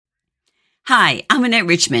Hi, I'm Annette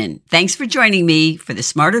Richmond. Thanks for joining me for the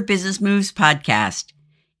Smarter Business Moves podcast.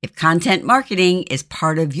 If content marketing is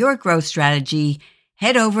part of your growth strategy,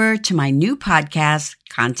 head over to my new podcast,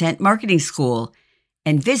 Content Marketing School,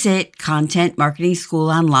 and visit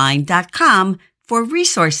contentmarketingschoolonline.com for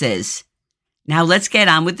resources. Now let's get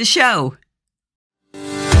on with the show.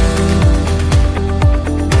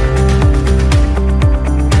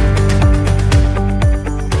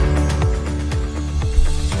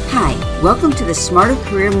 Hi, welcome to the Smarter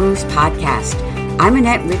Career Moves podcast. I'm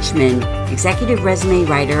Annette Richmond, executive resume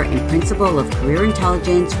writer and principal of Career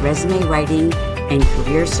Intelligence, Resume Writing, and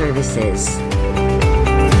Career Services.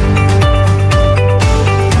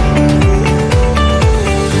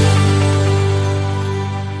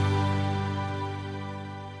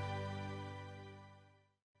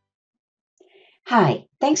 Hi,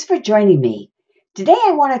 thanks for joining me. Today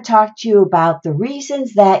I want to talk to you about the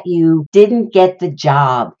reasons that you didn't get the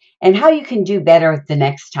job and how you can do better the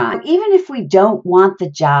next time. Even if we don't want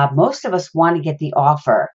the job, most of us want to get the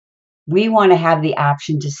offer. We want to have the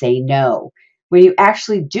option to say no. When you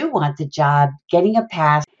actually do want the job, getting a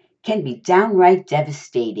pass can be downright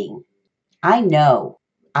devastating. I know.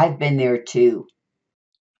 I've been there too.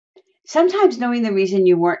 Sometimes knowing the reason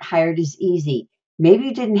you weren't hired is easy. Maybe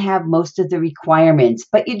you didn't have most of the requirements,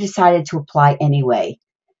 but you decided to apply anyway.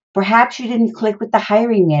 Perhaps you didn't click with the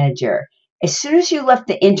hiring manager. As soon as you left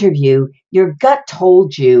the interview, your gut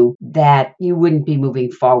told you that you wouldn't be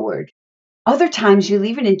moving forward. Other times you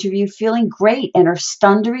leave an interview feeling great and are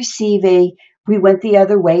stunned to receive a "we went the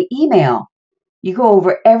other way" email. You go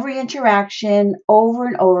over every interaction over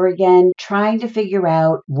and over again, trying to figure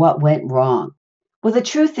out what went wrong. Well, the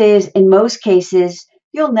truth is, in most cases,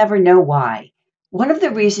 you'll never know why. One of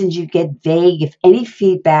the reasons you get vague, if any,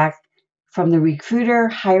 feedback from the recruiter,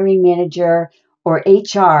 hiring manager, or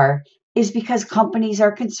HR is because companies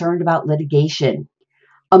are concerned about litigation.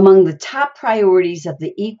 Among the top priorities of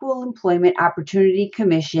the Equal Employment Opportunity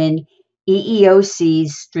Commission,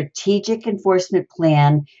 EEOC's Strategic Enforcement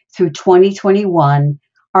Plan through 2021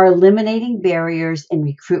 are eliminating barriers in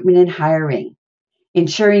recruitment and hiring,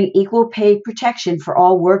 ensuring equal pay protection for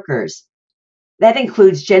all workers. That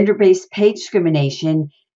includes gender-based pay discrimination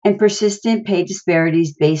and persistent pay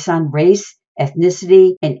disparities based on race,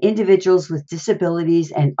 ethnicity, and individuals with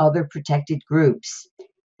disabilities and other protected groups,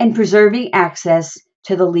 and preserving access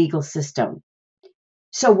to the legal system.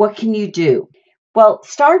 So what can you do? Well,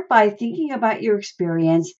 start by thinking about your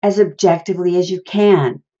experience as objectively as you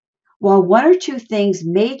can. While one or two things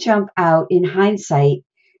may jump out in hindsight,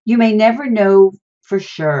 you may never know for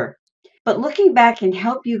sure. But looking back can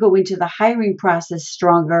help you go into the hiring process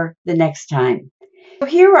stronger the next time. So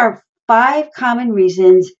here are 5 common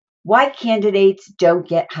reasons why candidates don't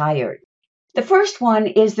get hired. The first one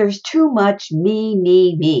is there's too much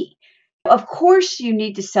me. Of course, you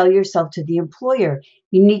need to sell yourself to the employer.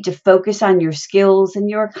 You need to focus on your skills and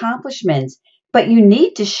your accomplishments, but you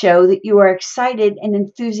need to show that you are excited and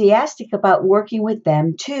enthusiastic about working with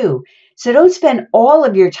them too. So don't spend all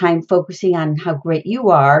of your time focusing on how great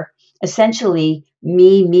you are, essentially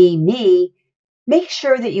me. Make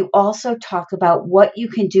sure that you also talk about what you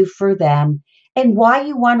can do for them and why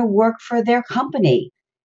you want to work for their company.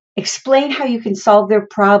 Explain how you can solve their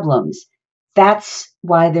problems. That's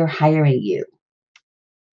why they're hiring you.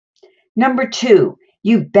 Number 2,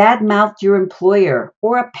 you badmouthed your employer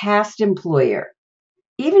or a past employer.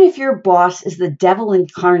 Even if your boss is the devil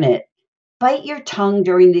incarnate, bite your tongue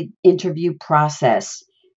during the interview process.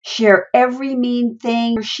 Share every mean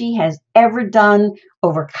thing she has ever done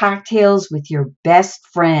over cocktails with your best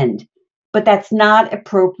friend. But that's not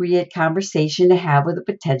appropriate conversation to have with a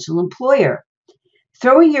potential employer.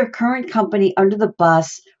 Throwing your current company under the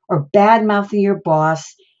bus or bad-mouthing your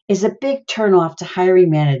boss is a big turnoff to hiring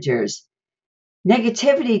managers.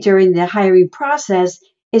 Negativity during the hiring process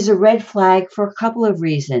is a red flag for a couple of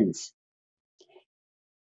reasons.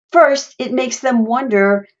 First, it makes them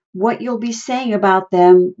wonder what you'll be saying about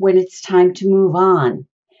them when it's time to move on.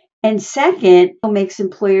 And second, it makes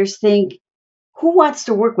employers think, who wants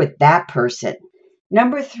to work with that person?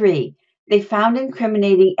 Number 3, they found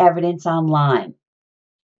incriminating evidence online.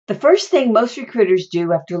 The first thing most recruiters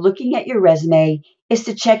do after looking at your resume is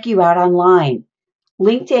to check you out online.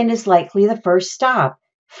 LinkedIn is likely the first stop,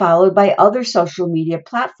 followed by other social media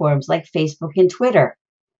platforms like Facebook and Twitter.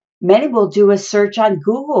 Many will do a search on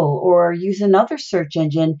Google or use another search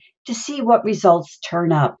engine to see what results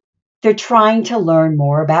turn up. They're trying to learn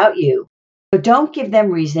more about you. But don't give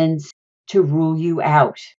them reasons to rule you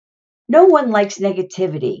out. No one likes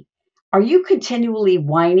negativity. Are you continually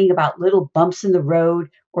whining about little bumps in the road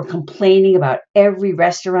or complaining about every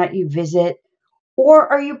restaurant you visit? Or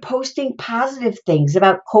are you posting positive things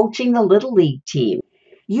about coaching the Little League team?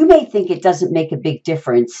 You may think it doesn't make a big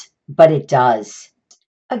difference, but it does.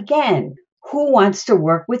 Again, who wants to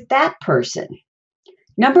work with that person?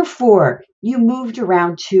 Number 4, you moved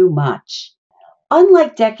around too much.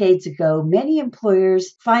 Unlike decades ago, many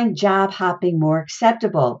employers find job hopping more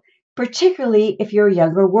acceptable, particularly if you're a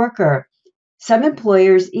younger worker. Some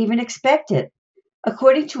employers even expect it.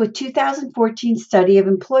 According to a 2014 study of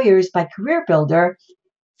employers by CareerBuilder,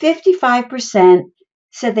 55%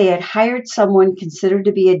 said they had hired someone considered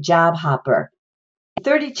to be a job hopper.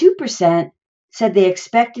 32% said they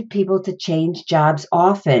expected people to change jobs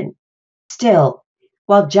often. Still,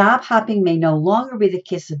 while job hopping may no longer be the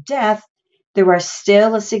kiss of death, there are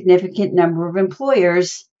still a significant number of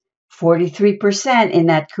employers, 43% in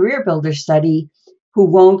that CareerBuilder study, who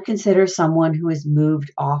won't consider someone who has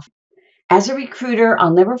moved often. As a recruiter,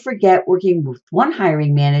 I'll never forget working with one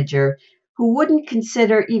hiring manager who wouldn't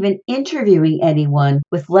consider even interviewing anyone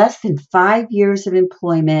with less than 5 years of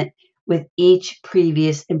employment with each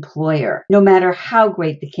previous employer, no matter how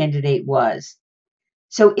great the candidate was.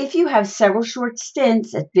 So if you have several short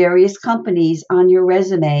stints at various companies on your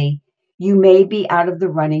resume, you may be out of the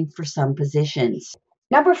running for some positions.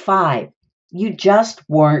 Number 5, you just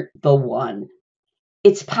weren't the one.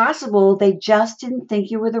 It's possible they just didn't think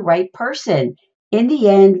you were the right person. In the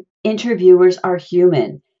end, interviewers are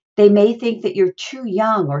human. They may think that you're too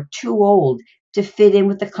young or too old to fit in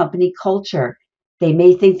with the company culture. They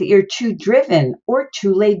may think that you're too driven or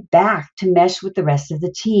too laid back to mesh with the rest of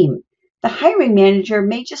the team. The hiring manager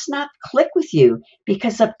may just not click with you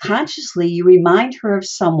because subconsciously you remind her of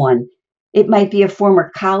someone. It might be a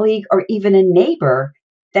former colleague or even a neighbor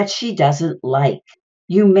that she doesn't like.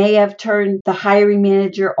 You may have turned the hiring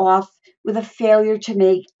manager off with a failure to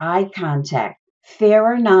make eye contact. Fair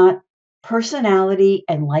or not, personality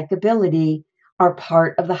and likability are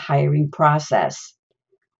part of the hiring process.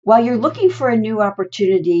 While you're looking for a new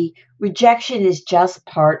opportunity, rejection is just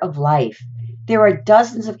part of life. There are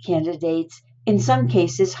dozens of candidates, in some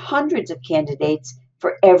cases hundreds of candidates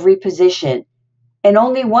for every position, and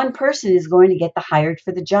only one person is going to get hired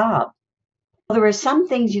for the job. There are some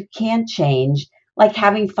things you can't change, like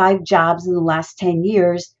having 5 jobs in the last 10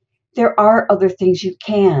 years. There are other things you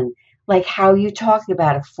can, like how you talk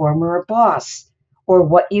about a former boss or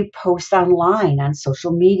what you post online on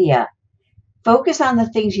social media. Focus on the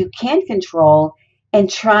things you can control and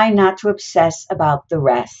try not to obsess about the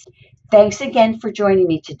rest. Thanks again for joining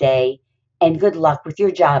me today, and good luck with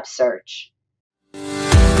your job search.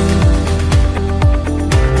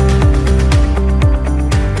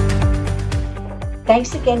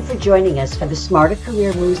 Thanks again for joining us for the Smarter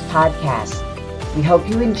Career Moves podcast. We hope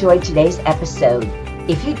you enjoyed today's episode.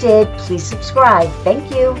 If you did, please subscribe.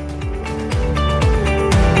 Thank you.